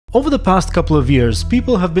Over the past couple of years,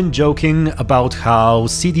 people have been joking about how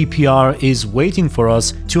CDPR is waiting for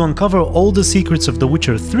us to uncover all the secrets of The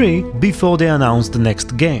Witcher 3 before they announce the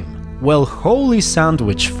next game. Well, holy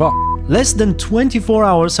sandwich fuck. Less than 24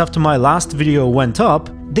 hours after my last video went up,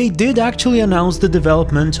 they did actually announce the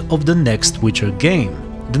development of the next Witcher game.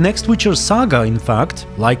 The next Witcher saga, in fact,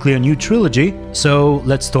 likely a new trilogy, so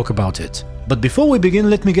let's talk about it. But before we begin,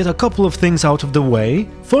 let me get a couple of things out of the way.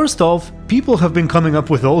 First off, people have been coming up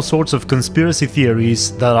with all sorts of conspiracy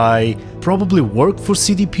theories that I probably work for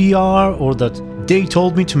CDPR or that they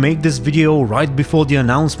told me to make this video right before the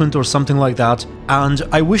announcement or something like that, and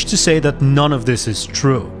I wish to say that none of this is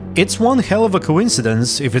true. It's one hell of a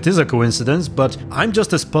coincidence, if it is a coincidence, but I'm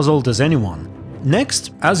just as puzzled as anyone.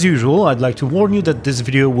 Next, as usual, I'd like to warn you that this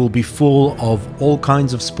video will be full of all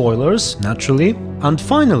kinds of spoilers, naturally. And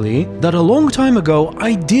finally, that a long time ago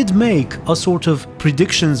I did make a sort of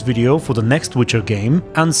predictions video for the next Witcher game,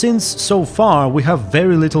 and since so far we have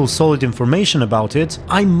very little solid information about it,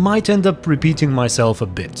 I might end up repeating myself a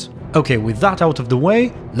bit. Okay, with that out of the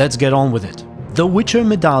way, let's get on with it. The Witcher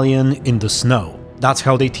Medallion in the snow. That's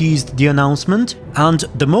how they teased the announcement, and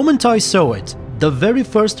the moment I saw it, the very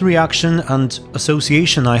first reaction and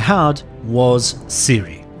association I had was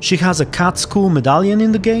Ciri. She has a cat school medallion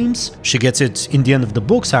in the games, she gets it in the end of the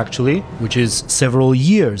books actually, which is several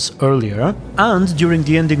years earlier, and during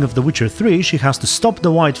the ending of The Witcher 3 she has to stop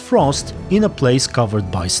the white frost in a place covered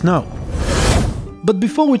by snow. But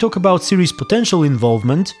before we talk about Ciri's potential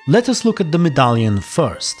involvement, let us look at the medallion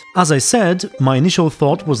first. As I said, my initial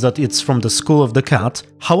thought was that it's from the School of the Cat,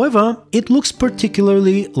 however, it looks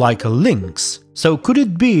particularly like a lynx. So could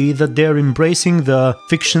it be that they're embracing the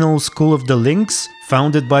fictional School of the Lynx,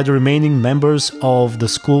 founded by the remaining members of the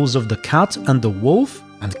Schools of the Cat and the Wolf,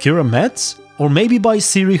 and Kira Metz? Or maybe by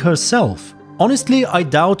Ciri herself? Honestly, I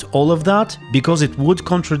doubt all of that, because it would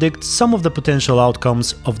contradict some of the potential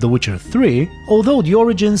outcomes of The Witcher 3, although the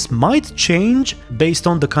origins might change based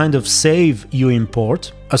on the kind of save you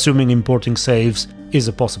import, assuming importing saves is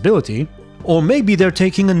a possibility. Or maybe they're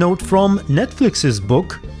taking a note from Netflix's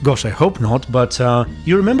book. Gosh, I hope not, but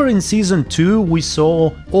you remember in Season 2 we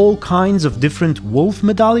saw all kinds of different wolf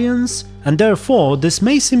medallions? And therefore, this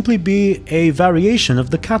may simply be a variation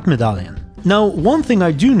of the cat medallion. Now, one thing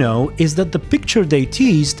I do know is that the picture they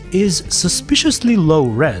teased is suspiciously low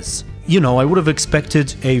res. You know, I would have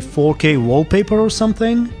expected a 4K wallpaper or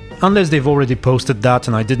something, unless they've already posted that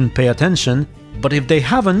and I didn't pay attention. But if they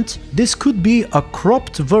haven't, this could be a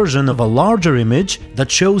cropped version of a larger image that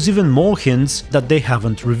shows even more hints that they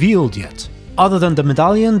haven't revealed yet. Other than the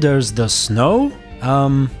medallion, there's the snow.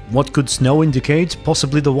 What could snow indicate?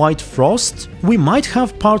 Possibly the white frost? We might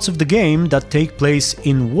have parts of the game that take place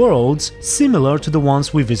in worlds similar to the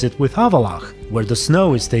ones we visit with Havalach, where the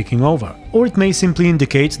snow is taking over. Or it may simply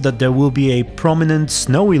indicate that there will be a prominent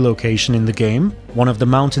snowy location in the game, one of the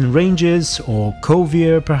mountain ranges or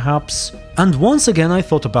Kovir perhaps. And once again I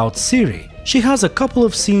thought about Ciri. She has a couple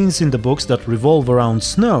of scenes in the books that revolve around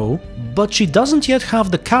snow, but she doesn't yet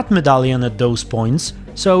have the cat medallion at those points,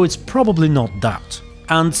 so it's probably not that.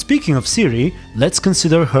 And speaking of Ciri, let's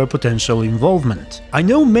consider her potential involvement. I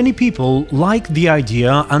know many people like the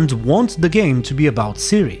idea and want the game to be about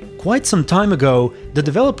Ciri. Quite some time ago, the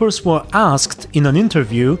developers were asked in an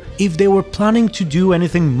interview if they were planning to do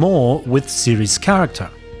anything more with Ciri's character.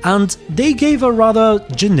 And they gave a rather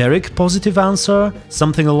generic positive answer,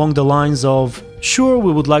 something along the lines of, sure,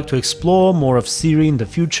 we would like to explore more of Ciri in the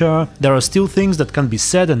future, there are still things that can be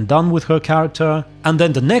said and done with her character. And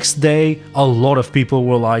then the next day, a lot of people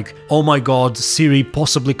were like, oh my god, Ciri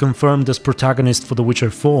possibly confirmed as protagonist for The Witcher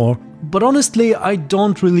 4. But honestly, I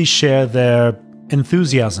don't really share their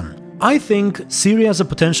enthusiasm. I think Ciri as a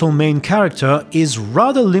potential main character is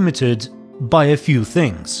rather limited by a few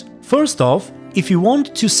things. First off, if you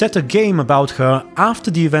want to set a game about her after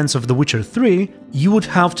the events of The Witcher 3, you would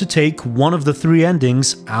have to take one of the three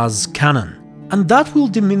endings as canon. And that will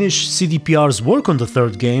diminish CDPR's work on the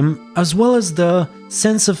third game, as well as the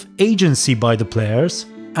sense of agency by the players,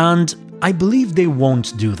 and I believe they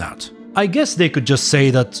won't do that. I guess they could just say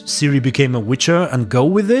that Ciri became a Witcher and go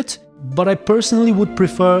with it, but I personally would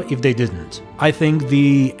prefer if they didn't. I think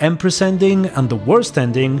the Empress ending and the worst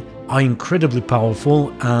ending are incredibly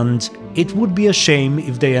powerful, and it would be a shame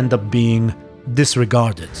if they end up being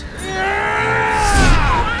disregarded.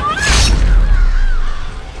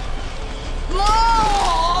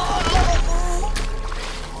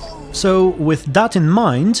 So with that in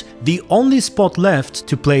mind, the only spot left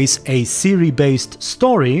to place a Ciri-based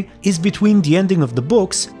story is between the ending of the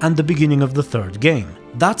books and the beginning of the third game.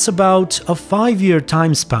 That's about a 5-year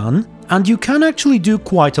time span, and you can actually do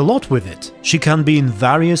quite a lot with it. She can be in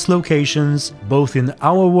various locations, both in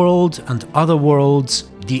our world and other worlds.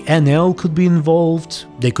 The NL could be involved,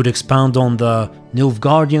 they could expand on the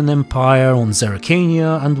Nilfgaardian Empire, on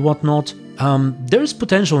Zerrikania and whatnot. There's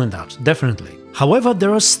potential in that, definitely. However,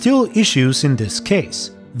 there are still issues in this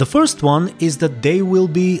case. The first one is that they will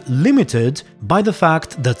be limited by the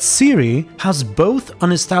fact that Ciri has both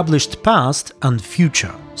an established past and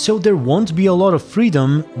future. So there won't be a lot of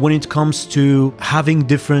freedom when it comes to having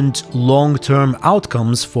different long-term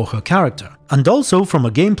outcomes for her character. And also, from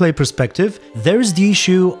a gameplay perspective, there's the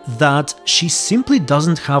issue that she simply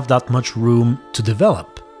doesn't have that much room to develop.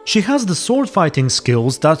 She has the sword fighting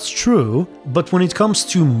skills, that's true, but when it comes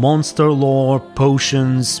to monster lore,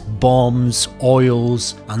 potions, bombs,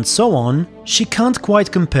 oils, and so on, she can't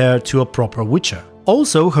quite compare to a proper witcher.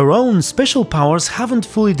 Also, her own special powers haven't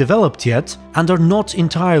fully developed yet and are not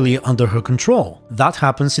entirely under her control. That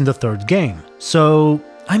happens in the third game. So,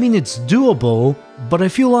 I mean, it's doable, but I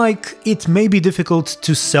feel like it may be difficult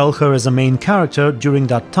to sell her as a main character during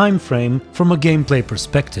that time frame from a gameplay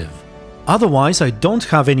perspective. Otherwise, I don't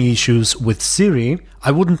have any issues with Ciri.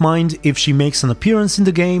 I wouldn't mind if she makes an appearance in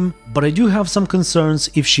the game, but I do have some concerns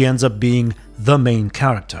if she ends up being the main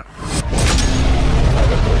character.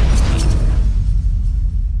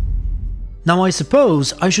 Now, I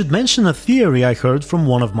suppose I should mention a theory I heard from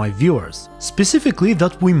one of my viewers, specifically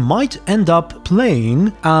that we might end up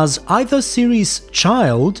playing as either Ciri's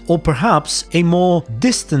child or perhaps a more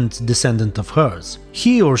distant descendant of hers.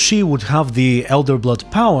 He or she would have the Elder Blood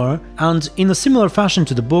power, and in a similar fashion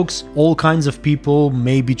to the books, all kinds of people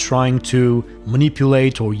may be trying to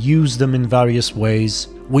manipulate or use them in various ways.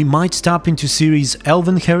 We might tap into Ciri's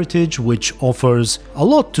elven heritage, which offers a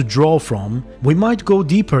lot to draw from. We might go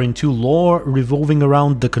deeper into lore revolving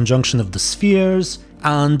around the conjunction of the spheres,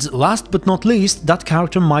 and last but not least, that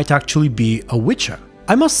character might actually be a witcher.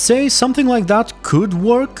 I must say, something like that could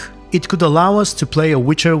work. It could allow us to play a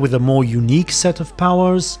witcher with a more unique set of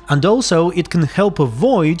powers, and also it can help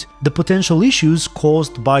avoid the potential issues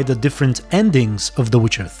caused by the different endings of The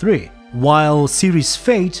Witcher 3. While Ciri's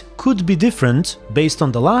fate could be different based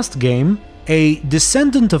on the last game, a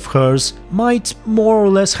descendant of hers might more or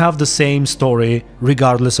less have the same story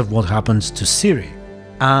regardless of what happens to Ciri.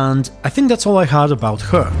 And I think that's all I had about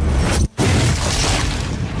her.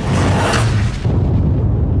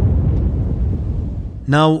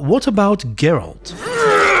 Now, what about Geralt?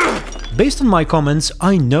 Based on my comments,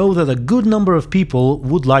 I know that a good number of people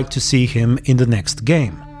would like to see him in the next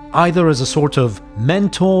game, either as a sort of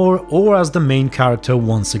mentor or as the main character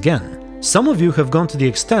once again. Some of you have gone to the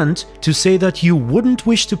extent to say that you wouldn't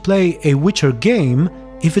wish to play a Witcher game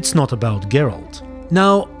if it's not about Geralt.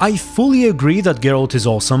 Now, I fully agree that Geralt is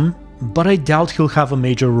awesome, but I doubt he'll have a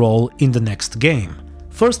major role in the next game.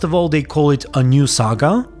 First of all, they call it a new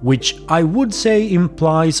saga, which I would say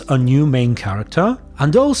implies a new main character,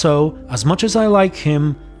 and also, as much as I like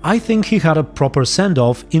him, I think he had a proper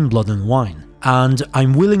send-off in Blood and Wine, and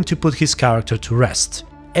I'm willing to put his character to rest.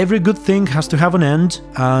 Every good thing has to have an end,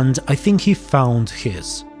 and I think he found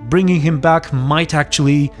his. Bringing him back might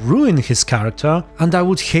actually ruin his character, and I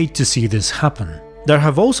would hate to see this happen. There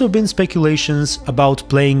have also been speculations about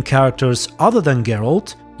playing characters other than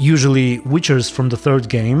Geralt, usually witchers from the third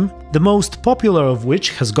game, the most popular of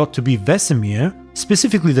which has got to be Vesemir,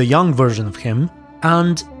 specifically the young version of him,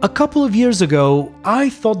 and a couple of years ago I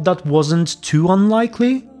thought that wasn't too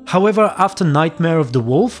unlikely. However, after Nightmare of the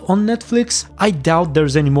Wolf on Netflix, I doubt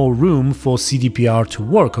there's any more room for CDPR to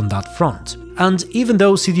work on that front. And even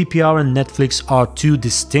though CDPR and Netflix are two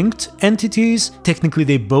distinct entities, technically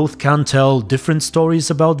they both can tell different stories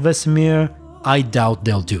about Vesemir, I doubt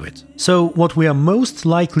they'll do it. So what we are most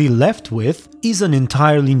likely left with is an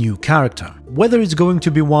entirely new character. Whether it's going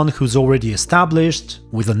to be one who's already established,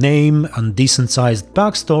 with a name and decent-sized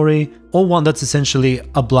backstory, or one that's essentially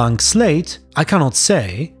a blank slate, I cannot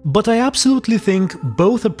say, but I absolutely think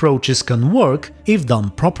both approaches can work if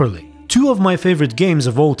done properly. Two of my favorite games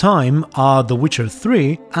of all time are The Witcher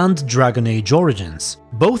 3 and Dragon Age Origins,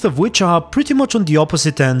 both of which are pretty much on the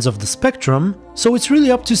opposite ends of the spectrum, so it's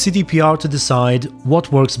really up to CDPR to decide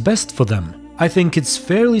what works best for them. I think it's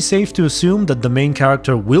fairly safe to assume that the main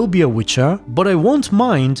character will be a Witcher, but I won't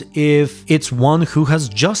mind if it's one who has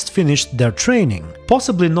just finished their training,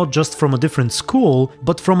 possibly not just from a different school,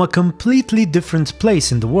 but from a completely different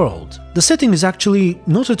place in the world. The setting is actually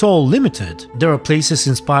not at all limited. There are places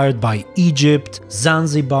inspired by Egypt,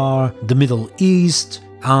 Zanzibar, the Middle East,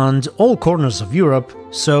 and all corners of Europe,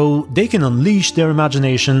 so they can unleash their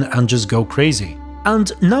imagination and just go crazy.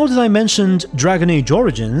 And now that I mentioned Dragon Age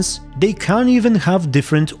Origins, they can even have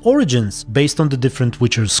different origins based on the different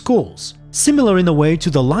Witcher schools. Similar in a way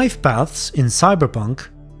to the life paths in Cyberpunk,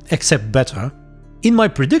 except better. In my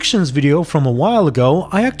predictions video from a while ago,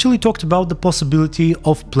 I actually talked about the possibility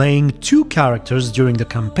of playing two characters during the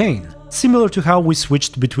campaign. Similar to how we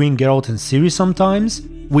switched between Geralt and Ciri sometimes,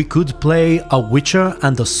 we could play a Witcher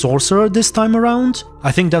and a Sorcerer this time around.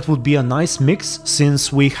 I think that would be a nice mix,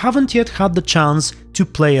 since we haven't yet had the chance to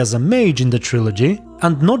play as a Mage in the trilogy,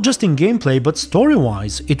 and not just in gameplay but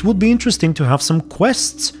story-wise, it would be interesting to have some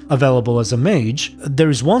quests available as a Mage. There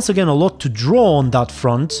is once again a lot to draw on that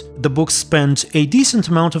front. The book spent a decent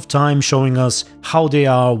amount of time showing us how they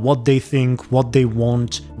are, what they think, what they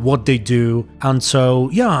want, what they do, and so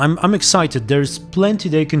yeah, I'm excited. There's plenty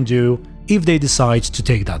they can do if they decide to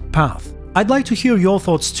take that path. I'd like to hear your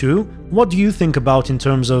thoughts too. What do you think about in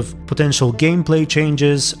terms of potential gameplay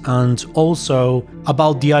changes, and also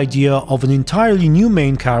about the idea of an entirely new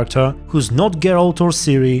main character who's not Geralt or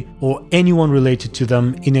Ciri or anyone related to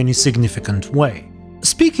them in any significant way?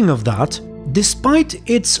 Speaking of that, despite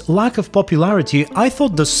its lack of popularity, I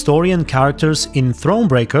thought the story and characters in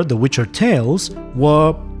Thronebreaker: The Witcher Tales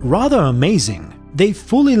were rather amazing. They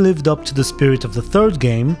fully lived up to the spirit of the third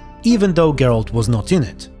game, even though Geralt was not in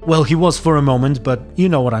it. Well, he was for a moment, but you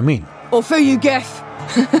know what I mean. Off you guess.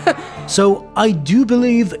 So I do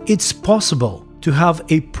believe it's possible to have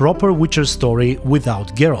a proper Witcher story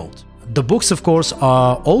without Geralt. The books, of course,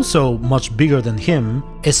 are also much bigger than him,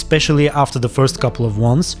 especially after the first couple of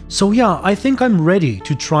ones, so yeah, I think I'm ready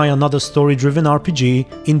to try another story-driven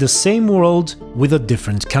RPG in the same world with a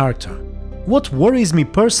different character. What worries me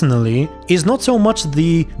personally is not so much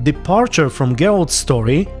the departure from Geralt's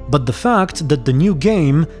story, but the fact that the new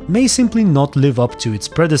game may simply not live up to its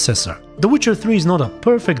predecessor. The Witcher 3 is not a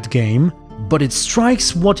perfect game, but it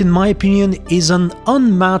strikes what in my opinion is an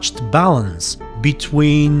unmatched balance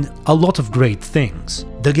between a lot of great things.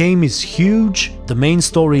 The game is huge, the main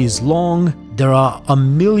story is long, there are a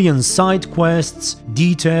million side quests,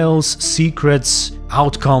 details, secrets,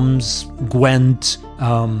 outcomes, Gwent.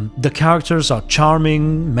 The characters are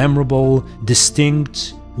charming, memorable,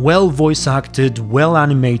 distinct, well voice acted, well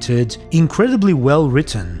animated, incredibly well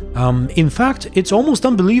written. In fact, it's almost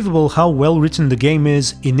unbelievable how well written the game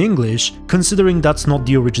is in English, considering that's not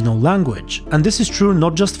the original language. And this is true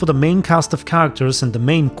not just for the main cast of characters and the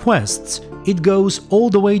main quests, it goes all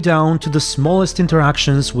the way down to the smallest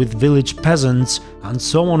interactions with village peasants and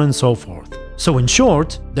so on and so forth. So in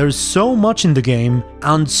short, there's so much in the game,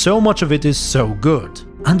 and so much of it is so good,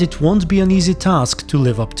 and it won't be an easy task to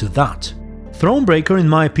live up to that. Thronebreaker, in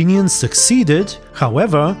my opinion, succeeded.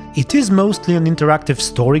 However, it is mostly an interactive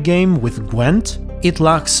story game with Gwent. It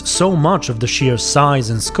lacks so much of the sheer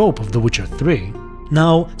size and scope of The Witcher 3.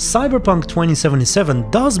 Now, Cyberpunk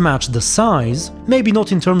 2077 does match the size, maybe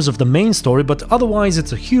not in terms of the main story, but otherwise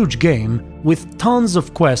it's a huge game with tons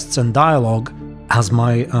of quests and dialogue, as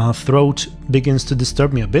my throat begins to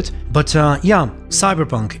disturb me a bit. But yeah,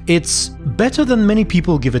 Cyberpunk, it's better than many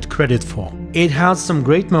people give it credit for. It has some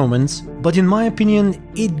great moments, but in my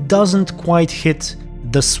opinion, it doesn't quite hit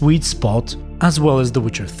the sweet spot as well as The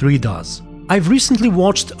Witcher 3 does. I've recently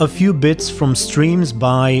watched a few bits from streams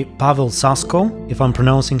by Pavel Sasko, if I'm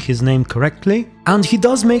pronouncing his name correctly, and he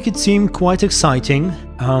does make it seem quite exciting.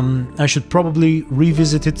 I should probably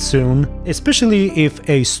revisit it soon, especially if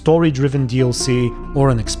a story-driven DLC or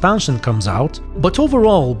an expansion comes out. But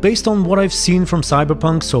overall, based on what I've seen from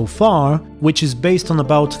Cyberpunk so far, which is based on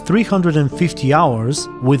about 350 hours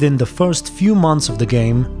within the first few months of the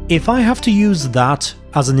game, if I have to use that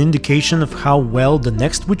as an indication of how well the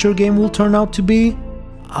next Witcher game will turn out to be,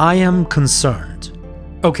 I am concerned.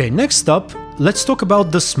 Okay, next up, let's talk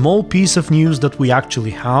about the small piece of news that we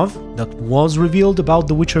actually have, that was revealed about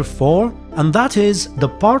The Witcher 4, and that is the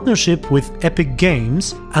partnership with Epic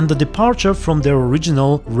Games and the departure from their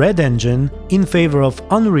original Red Engine in favor of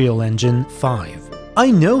Unreal Engine 5.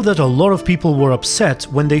 I know that a lot of people were upset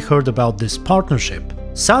when they heard about this partnership.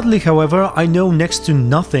 Sadly, however, I know next to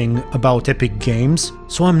nothing about Epic Games,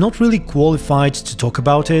 so I'm not really qualified to talk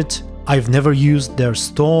about it. I've never used their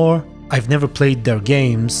store, I've never played their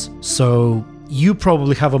games, so you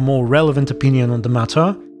probably have a more relevant opinion on the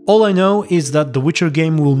matter. All I know is that the Witcher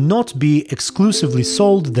game will not be exclusively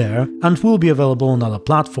sold there and will be available on other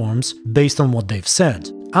platforms, based on what they've said.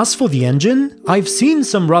 As for the engine, I've seen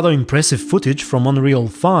some rather impressive footage from Unreal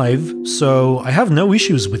 5, so I have no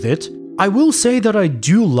issues with it. I will say that I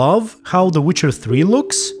do love how The Witcher 3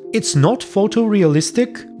 looks. It's not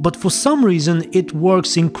photorealistic, but for some reason it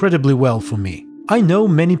works incredibly well for me. I know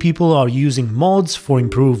many people are using mods for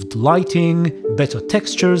improved lighting, better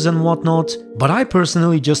textures and whatnot, but I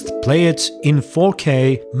personally just play it in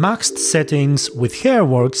 4K maxed settings with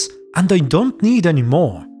hairworks, and I don't need any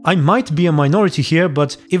more. I might be a minority here,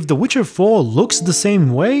 but if The Witcher 4 looks the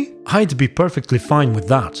same way, I'd be perfectly fine with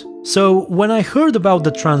that. So when I heard about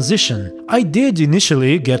the transition, I did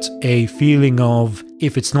initially get a feeling of,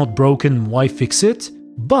 if it's not broken, why fix it?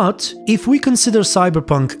 But if we consider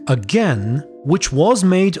Cyberpunk again, which was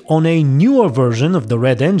made on a newer version of the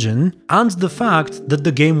Red Engine, and the fact that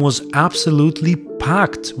the game was absolutely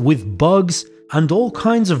packed with bugs and all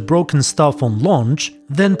kinds of broken stuff on launch,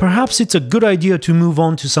 then perhaps it's a good idea to move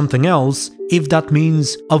on to something else if that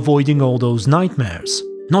means avoiding all those nightmares.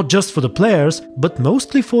 Not just for the players, but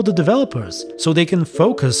mostly for the developers, so they can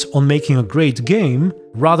focus on making a great game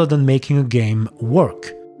rather than making a game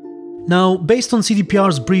work. Now, based on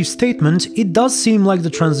CDPR's brief statement, it does seem like the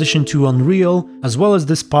transition to Unreal, as well as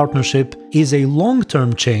this partnership, is a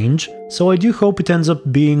long-term change, so I do hope it ends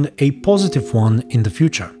up being a positive one in the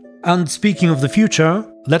future. And speaking of the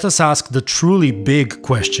future, let us ask the truly big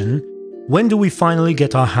question: when do we finally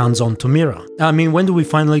get our hands on Tomira? When do we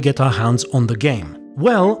finally get our hands on the game?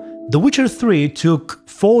 Well, The Witcher 3 took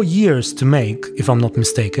 4 years to make, if I'm not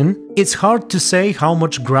mistaken. It's hard to say how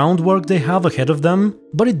much groundwork they have ahead of them,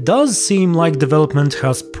 but it does seem like development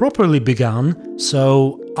has properly begun,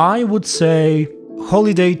 so I would say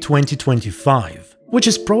holiday 2025, which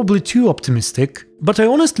is probably too optimistic, but I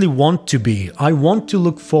honestly want to be. I want to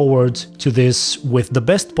look forward to this with the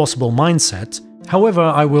best possible mindset. However,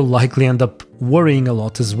 I will likely end up worrying a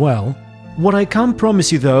lot as well. What I can promise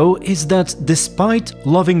you though is that despite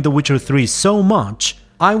loving The Witcher 3 so much,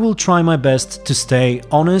 I will try my best to stay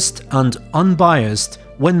honest and unbiased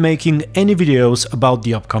when making any videos about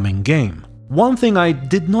the upcoming game. One thing I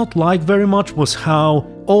did not like very much was how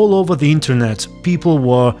all over the internet people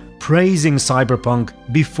were praising Cyberpunk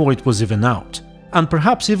before it was even out. And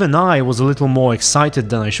perhaps even I was a little more excited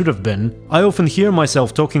than I should have been. I often hear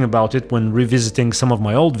myself talking about it when revisiting some of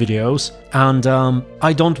my old videos, and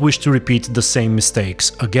I don't wish to repeat the same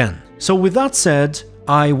mistakes again. So with that said,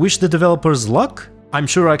 I wish the developers luck. I'm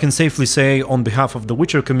sure I can safely say on behalf of the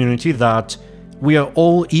Witcher community that we are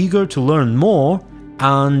all eager to learn more,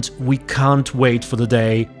 and we can't wait for the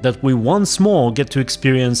day that we once more get to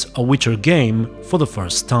experience a Witcher game for the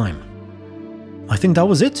first time. I think that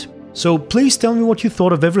was it. So please tell me what you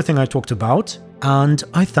thought of everything I talked about, and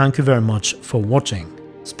I thank you very much for watching.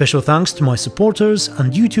 Special thanks to my supporters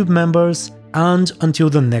and YouTube members, and until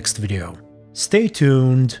the next video, stay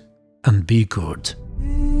tuned and be good.